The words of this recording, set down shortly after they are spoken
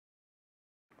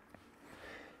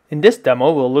In this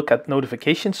demo, we'll look at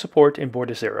notification support in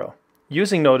Border0.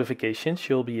 Using notifications,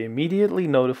 you'll be immediately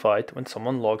notified when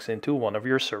someone logs into one of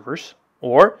your servers,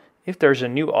 or if there's a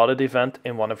new audit event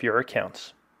in one of your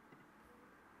accounts.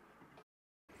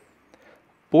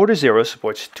 Border0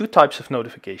 supports two types of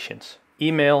notifications,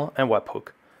 email and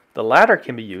webhook. The latter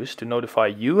can be used to notify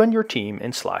you and your team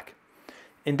in Slack.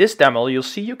 In this demo, you'll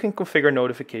see you can configure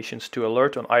notifications to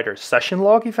alert on either session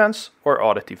log events or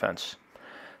audit events.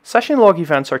 Session log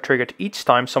events are triggered each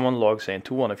time someone logs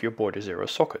into one of your Border0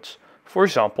 sockets. For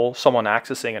example, someone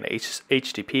accessing an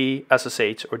HTTP,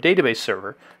 SSH, or database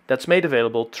server that's made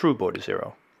available through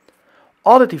Border0.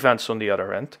 Audit events, on the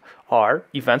other end, are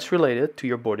events related to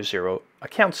your Border0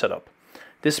 account setup.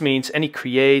 This means any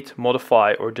create,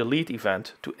 modify, or delete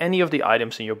event to any of the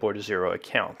items in your Border0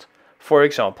 account. For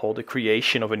example, the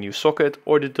creation of a new socket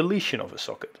or the deletion of a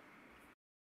socket.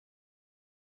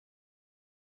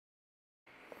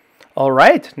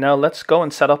 Alright, now let's go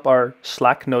and set up our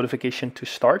Slack notification to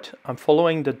start. I'm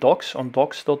following the docs on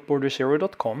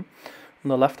docs.border0.com. On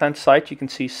the left hand side you can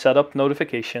see setup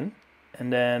notification,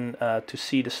 and then to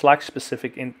see the Slack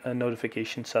specific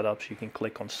notification setups you can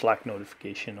click on Slack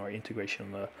notification or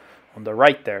integration on the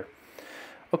right there.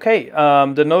 Okay,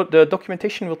 the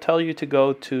documentation will tell you to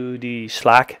go to the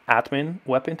Slack admin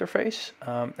web interface,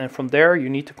 and from there you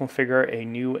need to configure a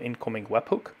new incoming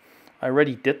webhook. I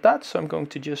already did that, so I'm going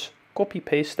to just copy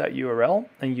paste that URL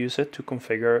and use it to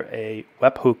configure a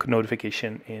webhook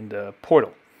notification in the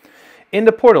portal. In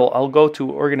the portal, I'll go to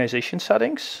organization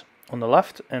settings on the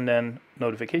left and then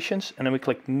notifications, and then we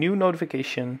click new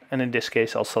notification, and in this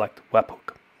case I'll select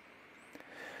webhook.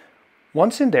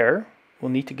 Once in there, we'll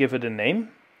need to give it a name.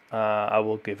 I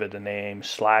will give it a name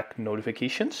Slack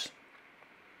notifications.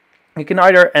 You can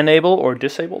either enable or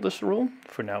disable this rule.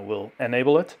 For now we'll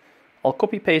enable it. I'll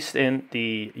copy paste in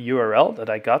the URL that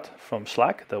I got from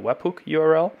Slack, the webhook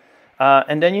URL,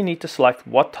 and then you need to select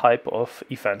what type of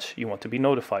events you want to be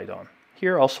notified on.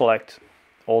 Here I'll select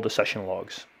all the session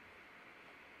logs.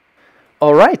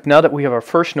 Alright, now that we have our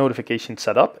first notification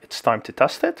set up, it's time to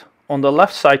test it. On the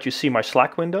left side you see my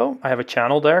Slack window. I have a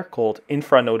channel there called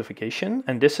Infra Notification,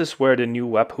 and this is where the new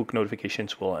webhook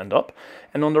notifications will end up.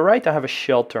 And on the right I have a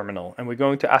shell terminal, and we're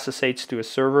going to SSH to a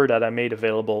server that I made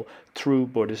available through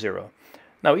Border0.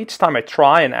 Now each time I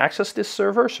try and access this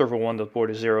server,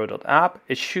 server1.border0.app,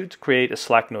 it should create a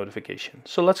Slack notification.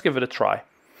 So let's give it a try.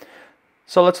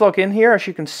 So let's log in here. As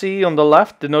you can see on the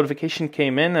left, the notification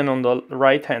came in, and on the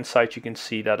right hand side you can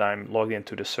see that I'm logged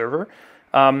into the server.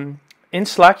 In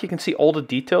Slack you can see all the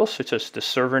details, such as the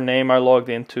server name I logged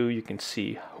into. You can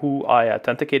see who I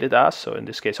authenticated as, so in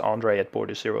this case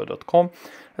Andre@border0.com,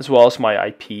 as well as my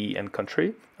IP and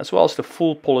country, as well as the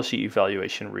full policy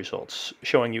evaluation results,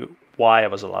 showing you why I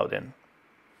was allowed in.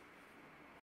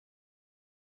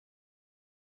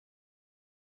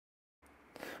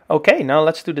 Okay, now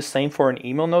let's do the same for an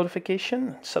email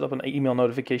notification. Set up an email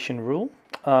notification rule.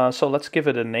 So let's give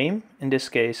it a name. In this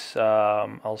case,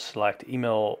 I'll select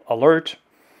email alert.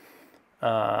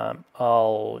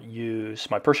 I'll use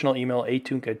my personal email,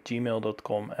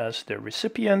 atunk@gmail.com, as the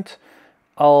recipient.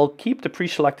 I'll keep the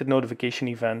pre-selected notification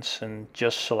events and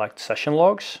just select session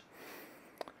logs.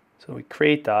 So we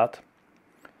create that.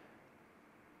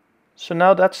 So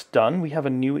now that's done, we have a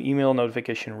new email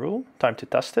notification rule. Time to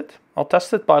test it. I'll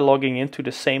test it by logging into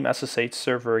the same SSH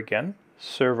server again,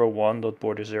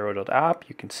 server1.border0.app.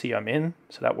 You can see I'm in,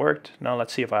 so that worked. Now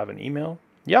let's see if I have an email.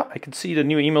 Yeah, I can see the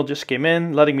new email just came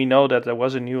in, letting me know that there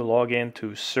was a new login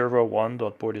to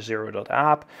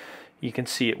server1.border0.app. You can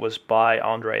see it was by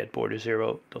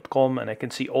Andre@border0.com, and I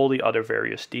can see all the other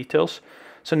various details.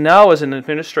 So now as an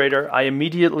administrator, I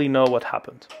immediately know what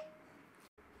happened.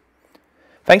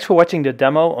 Thanks for watching the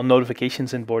demo on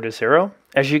notifications in Border0.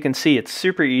 As you can see, it's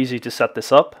super easy to set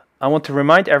this up. I want to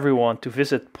remind everyone to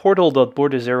visit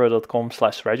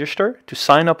portal.border0.com/register to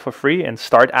sign up for free and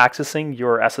start accessing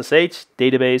your SSH,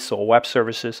 database, or web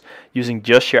services using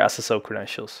just your SSO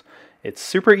credentials. It's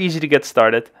super easy to get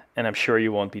started, and I'm sure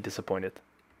you won't be disappointed.